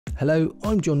Hello,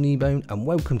 I'm John Kneebone and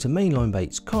welcome to Mainline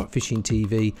Baits, Carp Fishing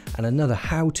TV and another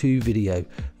how-to video.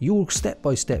 Your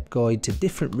step-by-step guide to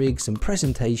different rigs and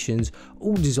presentations,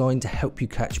 all designed to help you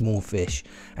catch more fish.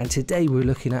 And today we're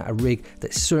looking at a rig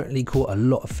that's certainly caught a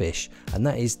lot of fish, and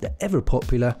that is the ever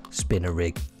popular spinner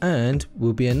rig. And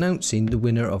we'll be announcing the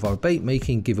winner of our bait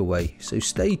making giveaway, so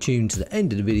stay tuned to the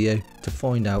end of the video to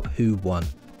find out who won.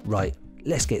 Right,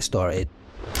 let's get started.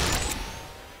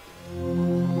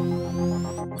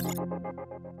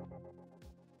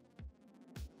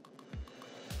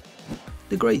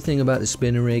 The great thing about the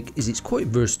spinner rig is it's quite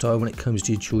versatile when it comes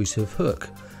to your choice of hook.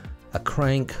 A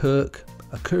crank hook,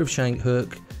 a curved shank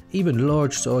hook, even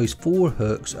large size 4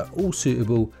 hooks are all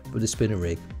suitable for the spinner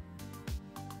rig.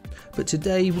 But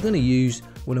today we're going to use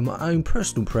one of my own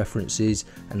personal preferences,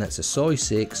 and that's a size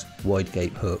 6 wide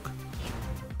gape hook.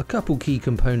 A couple key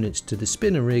components to the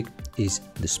spinner rig is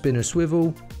the spinner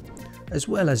swivel as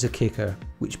well as a kicker,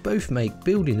 which both make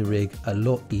building the rig a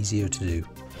lot easier to do.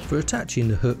 For attaching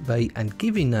the hook bait and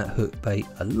giving that hook bait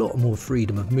a lot more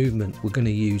freedom of movement, we're going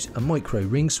to use a micro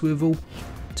ring swivel.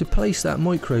 To place that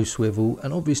micro swivel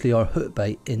and obviously our hook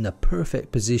bait in the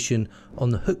perfect position on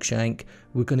the hook shank,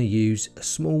 we're going to use a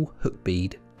small hook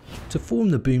bead. To form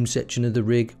the boom section of the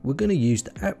rig, we're going to use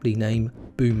the aptly named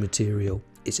boom material.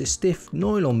 It's a stiff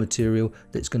nylon material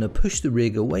that's going to push the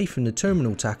rig away from the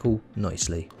terminal tackle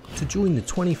nicely. To join the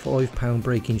 25-pound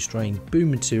breaking strain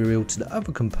boom material to the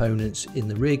other components in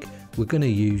the rig, we're going to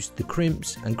use the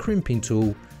crimps and crimping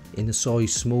tool in the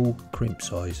size small crimp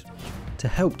size. To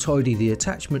help tidy the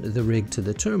attachment of the rig to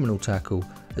the terminal tackle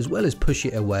as well as push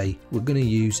it away, we're going to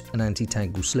use an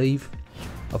anti-tangle sleeve.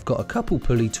 I've got a couple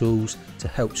pulley tools to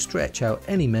help stretch out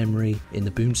any memory in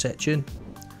the boom section.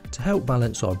 To help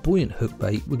balance our buoyant hook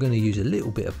bait, we're going to use a little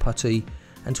bit of putty,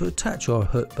 and to attach our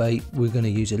hook bait, we're going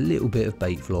to use a little bit of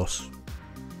bait floss.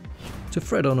 To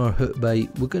thread on our hook bait,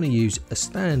 we're going to use a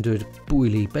standard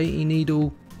boilie baiting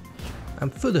needle,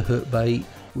 and for the hook bait,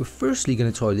 we're firstly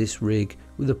going to tie this rig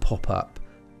with a pop-up.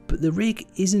 But the rig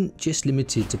isn't just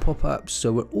limited to pop-ups,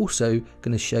 so we're also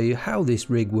going to show you how this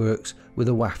rig works with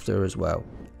a wafter as well.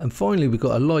 And finally, we've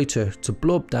got a lighter to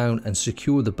blob down and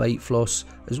secure the bait floss,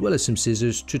 as well as some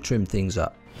scissors to trim things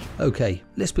up. Okay,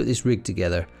 let's put this rig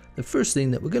together. The first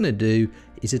thing that we're going to do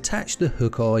is attach the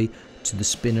hook eye to the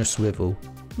spinner swivel,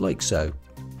 like so.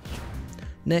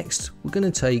 Next, we're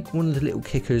going to take one of the little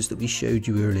kickers that we showed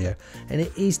you earlier, and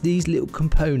it is these little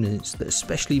components that are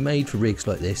specially made for rigs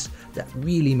like this that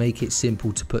really make it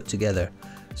simple to put together.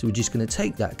 So we're just going to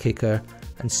take that kicker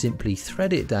and simply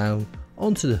thread it down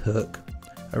onto the hook,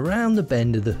 around the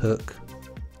bend of the hook.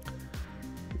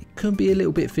 It can be a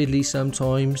little bit fiddly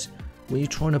sometimes when you're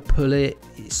trying to pull it,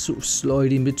 it's sort of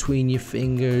sliding between your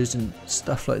fingers and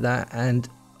stuff like that, and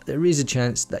there is a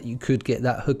chance that you could get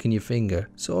that hook in your finger.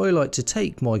 So I like to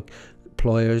take my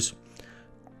pliers,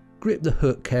 grip the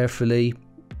hook carefully,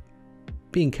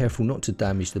 being careful not to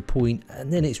damage the point,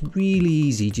 and then it's really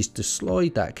easy just to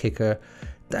slide that kicker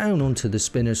down onto the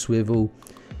spinner swivel.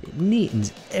 It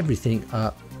neatens everything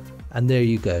up, and there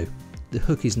you go. The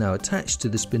hook is now attached to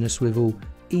the spinner swivel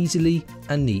easily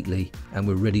and neatly, and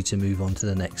we're ready to move on to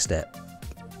the next step.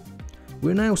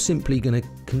 We're now simply going to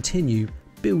continue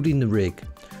building the rig.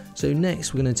 So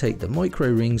next we're going to take the micro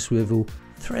ring swivel,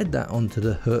 thread that onto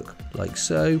the hook like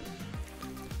so.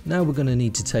 Now we're going to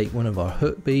need to take one of our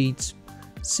hook beads.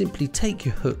 Simply take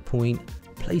your hook point,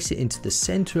 place it into the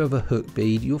center of a hook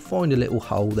bead. You'll find a little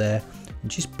hole there,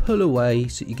 and just pull away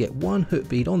so you get one hook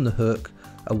bead on the hook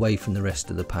away from the rest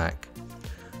of the pack.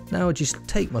 Now I just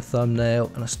take my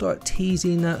thumbnail and I start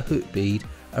teasing that hook bead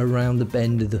around the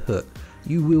bend of the hook.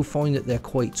 You will find that they're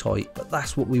quite tight, but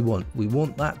that's what we want. We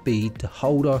want that bead to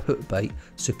hold our hook bait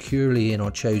securely in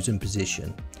our chosen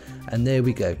position. And there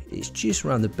we go, it's just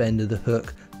around the bend of the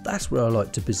hook. That's where I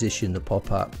like to position the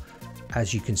pop-up,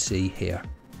 as you can see here.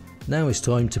 Now it's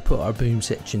time to put our boom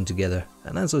section together,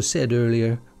 and as I said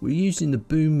earlier, we're using the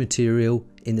boom material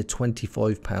in the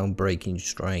 25-pound breaking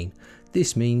strain.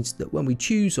 This means that when we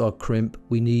choose our crimp,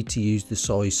 we need to use the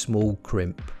size small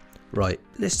crimp. Right,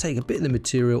 let's take a bit of the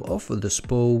material off of the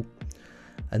spool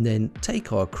and then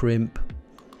take our crimp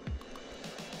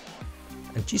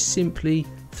and just simply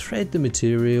thread the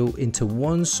material into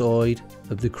one side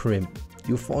of the crimp.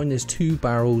 You'll find there's 2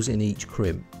 barrels in each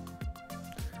crimp.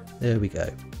 There we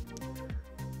go.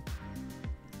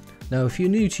 Now if you're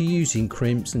new to using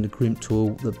crimps and the crimp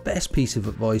tool, the best piece of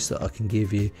advice that I can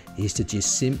give you is to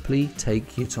just simply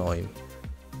take your time.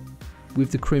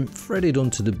 With the crimp threaded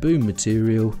onto the boom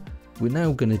material, we're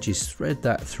now going to just thread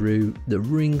that through the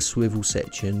ring swivel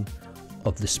section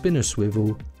of the spinner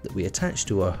swivel that we attached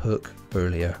to our hook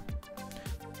earlier.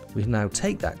 We now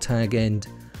take that tag end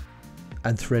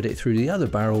and thread it through the other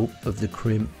barrel of the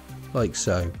crimp like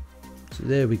so. So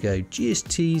there we go, just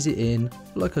tease it in.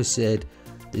 Like I said,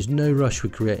 there's no rush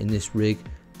with creating this rig.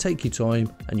 Take your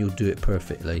time and you'll do it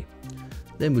perfectly.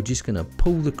 Then we're just going to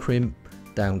pull the crimp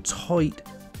down tight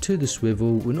to the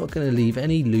swivel. We're not going to leave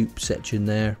any loop section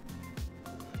there.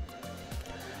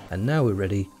 And now we're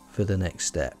ready for the next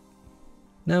step.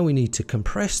 Now we need to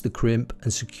compress the crimp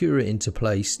and secure it into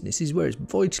place. This is where it's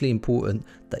vitally important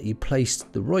that you place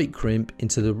the right crimp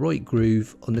into the right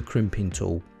groove on the crimping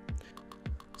tool.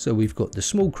 So we've got the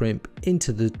small crimp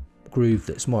into the groove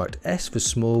that's marked S for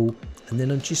small, and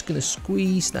then I'm just going to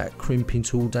squeeze that crimping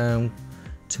tool down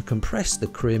to compress the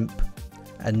crimp,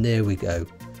 and there we go.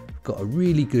 Got a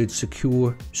really good,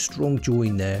 secure, strong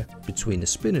join there between the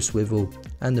spinner swivel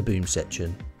and the boom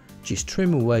section. Just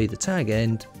trim away the tag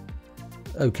end.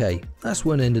 Okay, that's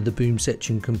one end of the boom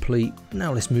section complete.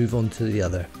 Now let's move on to the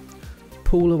other.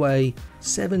 Pull away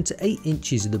 7 to 8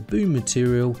 inches of the boom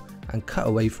material and cut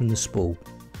away from the spool.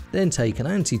 Then take an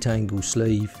anti-tangle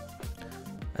sleeve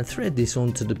and thread this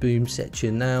onto the boom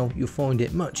section. Now you'll find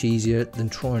it much easier than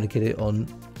trying to get it on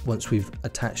once we've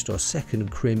attached our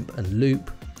second crimp and loop.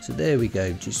 So there we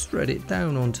go, just thread it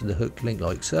down onto the hook link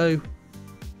like so.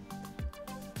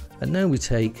 And now we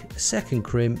take a second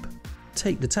crimp,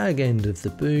 take the tag end of the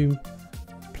boom,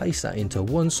 place that into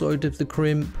one side of the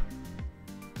crimp,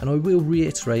 and I will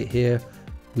reiterate here,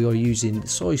 we are using the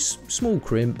size small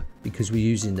crimp because we're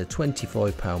using the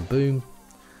 25-pound boom.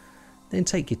 Then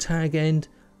take your tag end,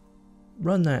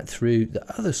 run that through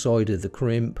the other side of the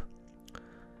crimp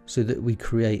so that we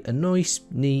create a nice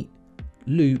neat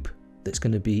loop that's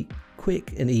going to be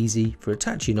quick and easy for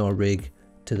attaching our rig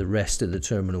to the rest of the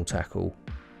terminal tackle.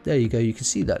 There you go, you can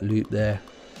see that loop there.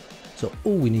 So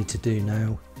all we need to do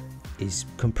now is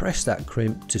compress that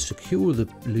crimp to secure the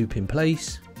loop in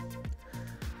place.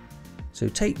 So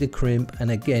take the crimp,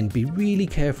 and again be really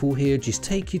careful here, just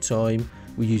take your time.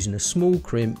 We're using a small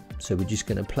crimp, so we're just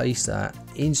going to place that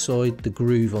inside the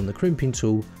groove on the crimping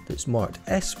tool that's marked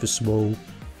S for small.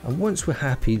 And once we're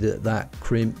happy that that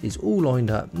crimp is all lined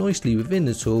up nicely within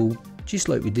the tool, just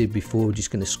like we did before, we're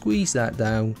just going to squeeze that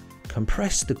down,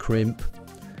 compress the crimp,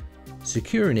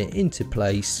 securing it into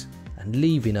place and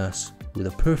leaving us with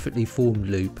a perfectly formed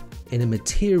loop in a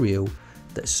material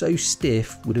that's so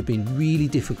stiff would have been really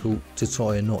difficult to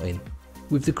tie a knot in.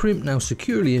 With the crimp now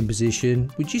securely in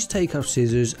position, we just take our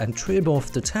scissors and trim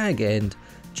off the tag end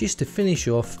just to finish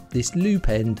off this loop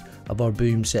end of our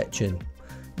boom section.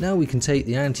 Now we can take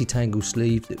the anti-tangle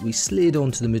sleeve that we slid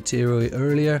onto the material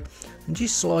earlier and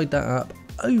just slide that up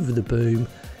over the boom,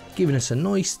 giving us a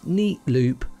nice neat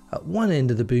loop at one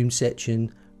end of the boom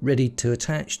section ready to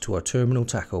attach to our terminal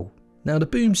tackle. Now the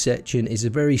boom section is a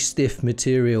very stiff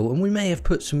material and we may have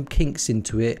put some kinks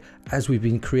into it as we've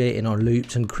been creating our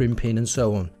loops and crimping and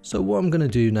so on. So what I'm going to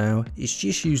do now is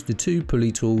just use the two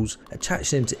pulley tools, attach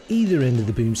them to either end of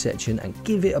the boom section and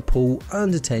give it a pull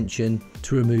under tension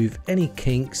to remove any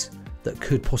kinks that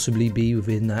could possibly be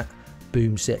within that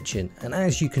boom section. And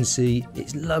as you can see,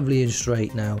 it's lovely and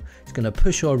straight now. It's going to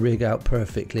push our rig out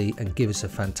perfectly and give us a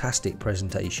fantastic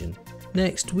presentation.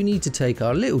 Next we need to take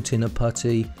our little tin of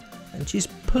putty and just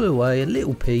pull away a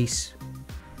little piece,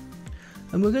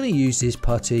 and we're going to use this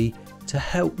putty to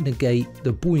help negate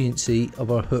the buoyancy of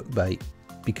our hook bait,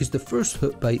 because the first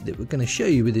hook bait that we're going to show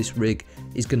you with this rig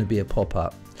is going to be a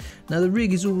pop-up. Now the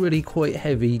rig is already quite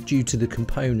heavy due to the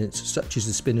components such as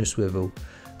the spinner swivel,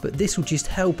 but this will just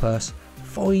help us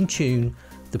fine-tune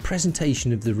the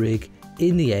presentation of the rig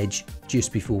in the edge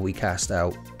just before we cast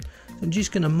out. So I'm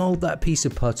just going to mould that piece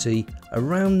of putty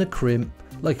around the crimp,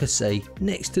 like I say,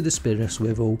 next to the spinner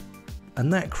swivel,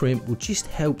 and that crimp will just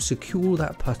help secure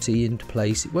that putty into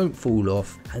place. It won't fall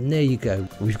off, and there you go,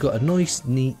 we've got a nice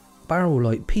neat barrel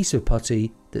like piece of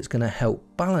putty that's going to help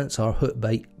balance our hook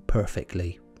bait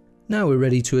perfectly. Now we're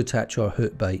ready to attach our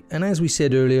hook bait, and as we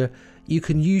said earlier, you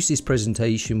can use this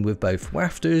presentation with both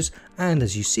wafters and,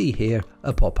 as you see here,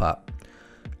 a pop-up.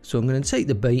 So I'm going to take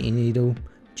the baiting needle,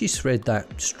 just thread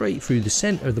that straight through the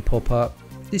centre of the pop-up.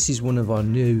 This is one of our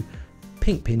new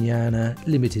Pink Piñana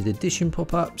limited edition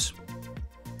pop-ups,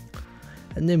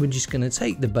 and then we're just going to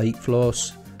take the bait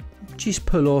floss, just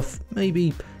pull off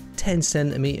maybe 10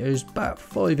 centimeters, about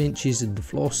 5 inches of the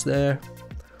floss there,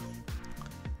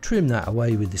 trim that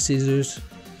away with the scissors.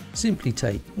 Simply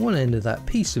take one end of that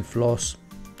piece of floss,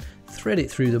 thread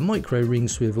it through the micro ring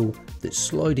swivel that's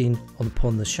sliding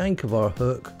upon the shank of our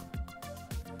hook,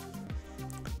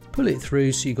 pull it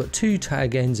through so you've got two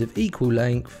tag ends of equal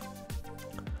length.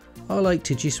 I like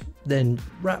to just then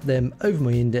wrap them over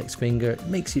my index finger. It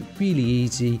makes it really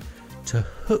easy to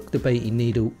hook the baiting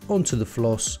needle onto the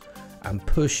floss and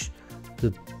push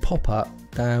the pop-up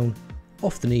down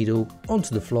off the needle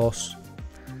onto the floss,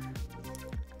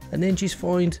 and then just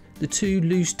find the two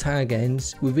loose tag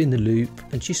ends within the loop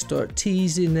and just start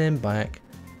teasing them back,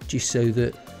 just so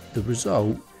that the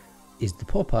result is the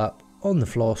pop-up on the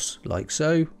floss like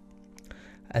so.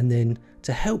 And then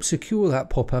to help secure that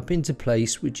pop-up into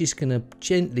place, we're just going to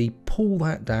gently pull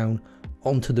that down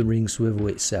onto the ring swivel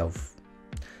itself.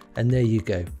 And there you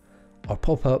go, our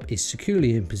pop-up is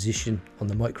securely in position on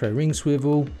the micro ring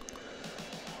swivel.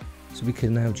 So we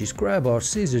can now just grab our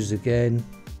scissors again,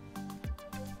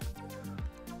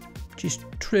 just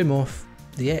trim off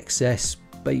the excess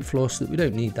bait floss that we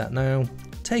don't need that now,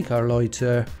 take our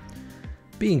lighter,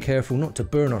 being careful not to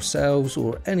burn ourselves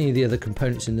or any of the other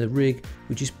components in the rig,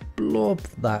 we just blob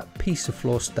that piece of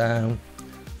floss down,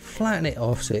 flatten it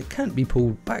off so it can't be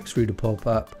pulled back through the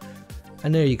pop-up,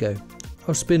 and there you go,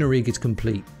 our spinner rig is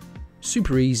complete.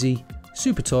 Super easy,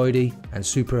 super tidy and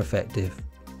super effective.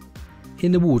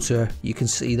 In the water you can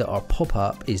see that our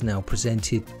pop-up is now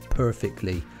presented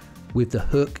perfectly, with the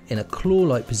hook in a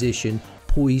claw-like position,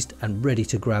 poised and ready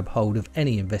to grab hold of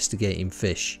any investigating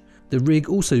fish. The rig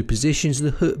also positions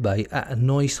the hook bait at a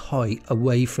nice height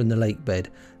away from the lake bed,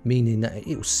 meaning that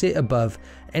it will sit above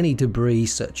any debris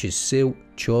such as silt,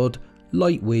 chod,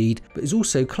 light weed, but is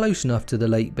also close enough to the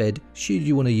lake bed should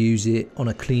you want to use it on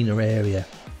a cleaner area.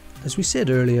 As we said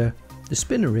earlier, the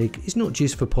spinner rig is not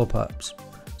just for pop-ups.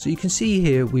 So you can see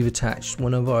here we've attached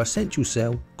one of our essential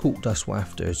cell cork dust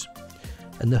wafters.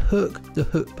 And the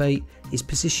hook bait is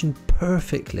positioned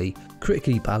perfectly,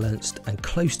 critically balanced and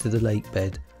close to the lake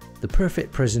bed. The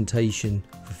perfect presentation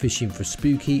for fishing for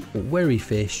spooky or wary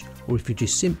fish, or if you're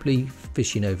just simply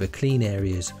fishing over clean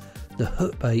areas. The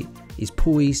hook bait is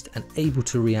poised and able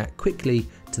to react quickly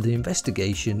to the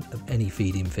investigation of any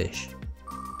feeding fish.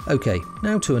 Okay,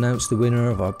 now to announce the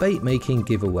winner of our bait making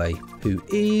giveaway, who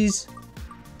is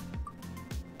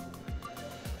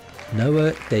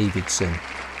Noah Davidson.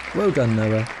 Well done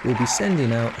Noah, we'll be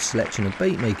sending out a selection of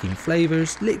bait making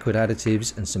flavours, liquid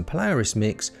additives and some Polaris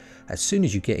mix as soon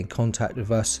as you get in contact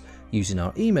with us using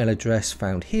our email address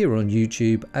found here on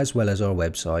YouTube as well as our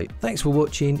website. Thanks for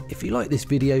watching. If you like this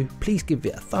video, please give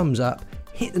it a thumbs up,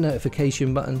 hit the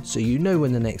notification button so you know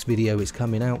when the next video is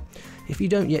coming out. If you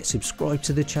don't yet subscribe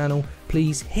to the channel,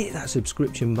 please hit that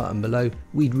subscription button below,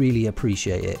 we'd really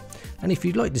appreciate it. And if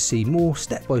you'd like to see more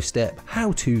step-by-step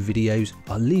how-to videos,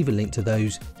 I'll leave a link to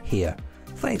those here.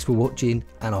 Thanks for watching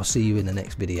and I'll see you in the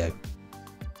next video.